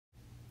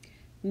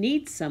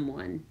Need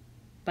Someone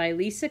by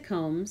Lisa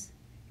Combs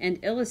and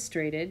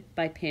illustrated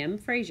by Pam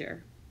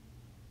Frazier.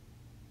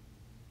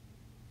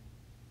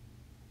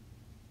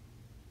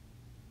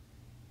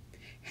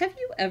 Have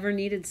you ever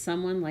needed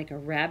someone like a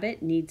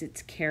rabbit needs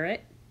its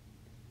carrot?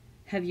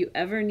 Have you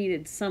ever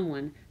needed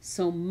someone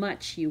so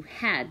much you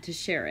had to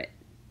share it?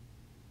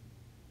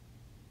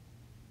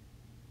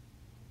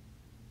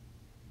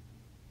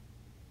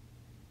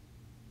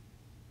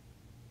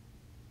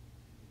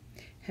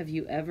 Have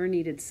you ever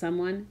needed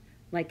someone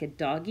like a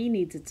doggy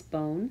needs its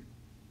bone?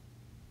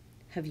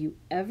 Have you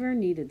ever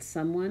needed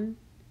someone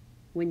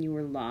when you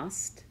were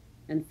lost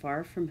and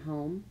far from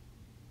home?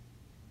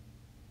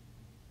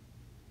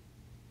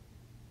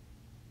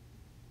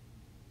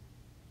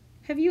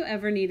 Have you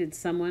ever needed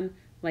someone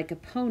like a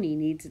pony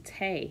needs its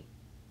hay?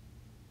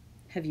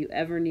 Have you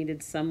ever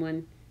needed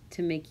someone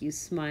to make you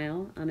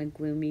smile on a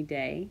gloomy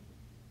day?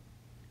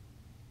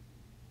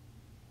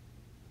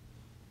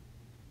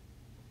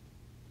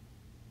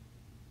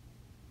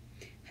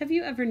 Have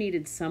you ever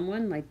needed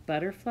someone like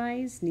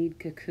butterflies need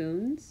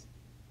cocoons?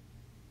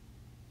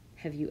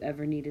 Have you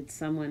ever needed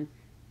someone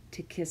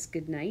to kiss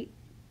goodnight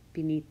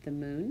beneath the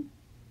moon?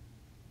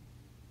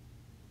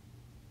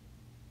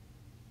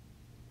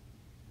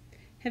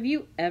 Have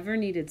you ever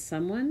needed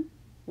someone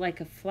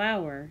like a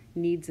flower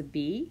needs a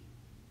bee?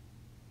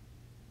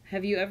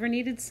 Have you ever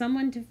needed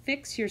someone to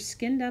fix your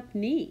skinned up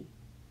knee?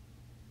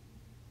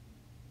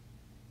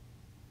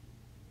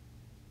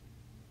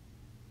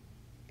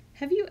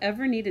 Have you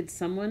ever needed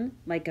someone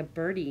like a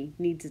birdie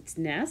needs its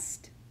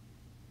nest?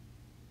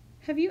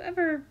 Have you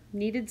ever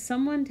needed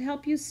someone to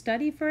help you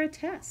study for a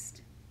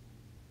test?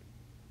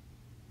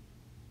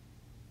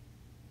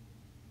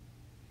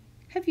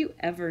 Have you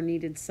ever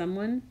needed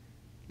someone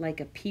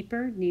like a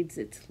peeper needs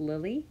its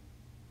lily?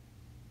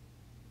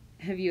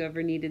 Have you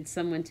ever needed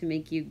someone to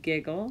make you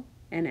giggle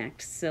and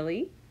act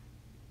silly?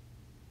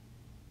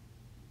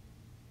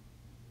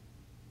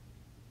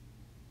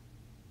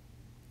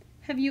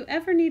 Have you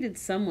ever needed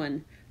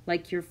someone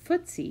like your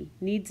footsie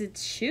needs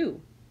its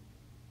shoe?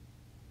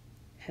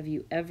 Have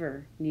you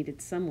ever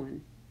needed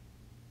someone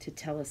to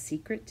tell a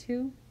secret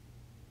to?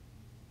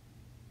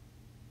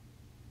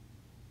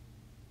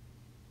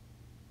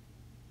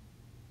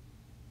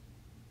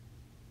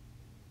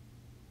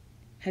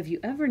 Have you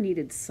ever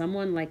needed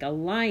someone like a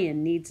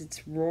lion needs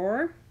its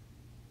roar?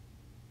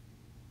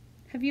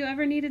 Have you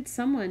ever needed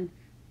someone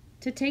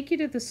to take you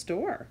to the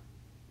store?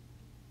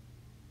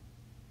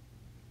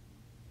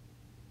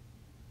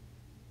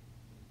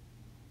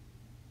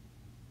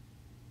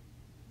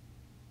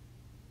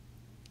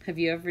 Have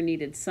you ever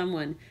needed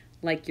someone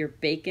like your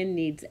bacon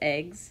needs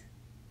eggs?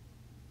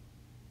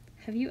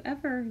 Have you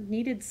ever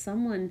needed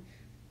someone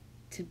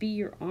to be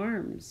your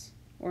arms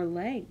or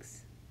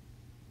legs?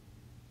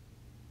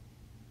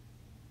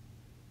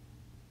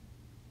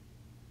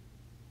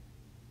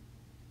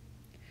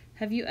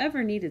 Have you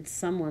ever needed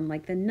someone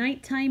like the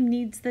nighttime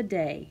needs the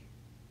day?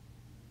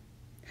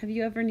 Have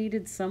you ever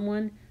needed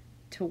someone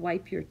to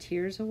wipe your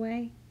tears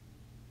away?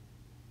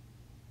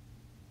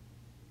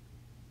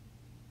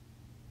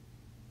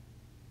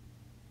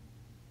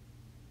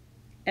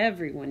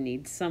 Everyone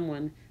needs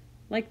someone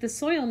like the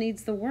soil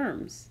needs the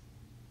worms.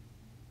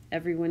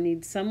 Everyone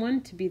needs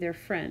someone to be their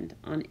friend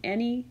on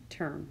any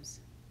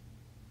terms.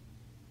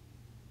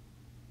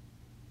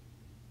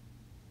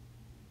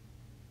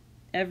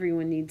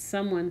 Everyone needs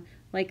someone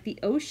like the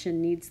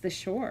ocean needs the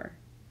shore.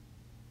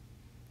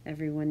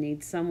 Everyone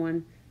needs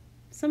someone,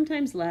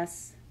 sometimes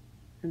less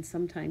and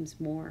sometimes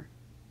more.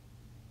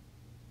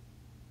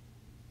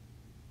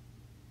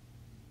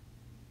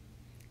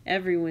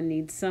 Everyone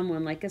needs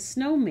someone like a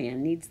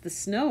snowman needs the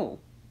snow.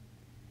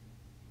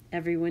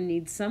 Everyone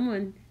needs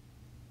someone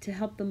to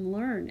help them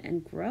learn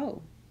and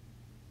grow.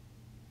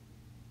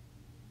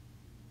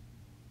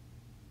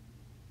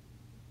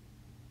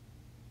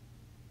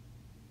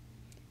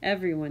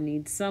 Everyone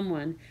needs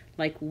someone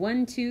like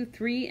 1, 2,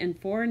 3, and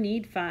 4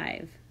 need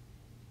 5.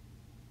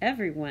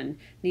 Everyone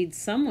needs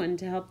someone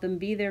to help them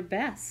be their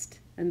best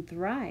and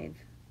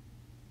thrive.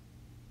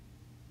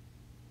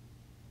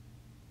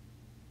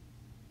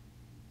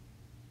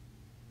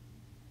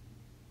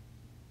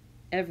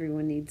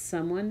 Everyone needs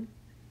someone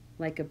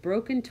like a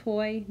broken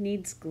toy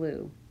needs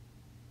glue.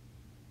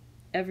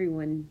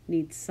 Everyone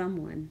needs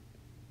someone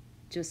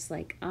just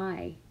like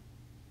I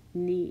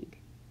need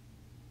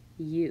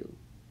you.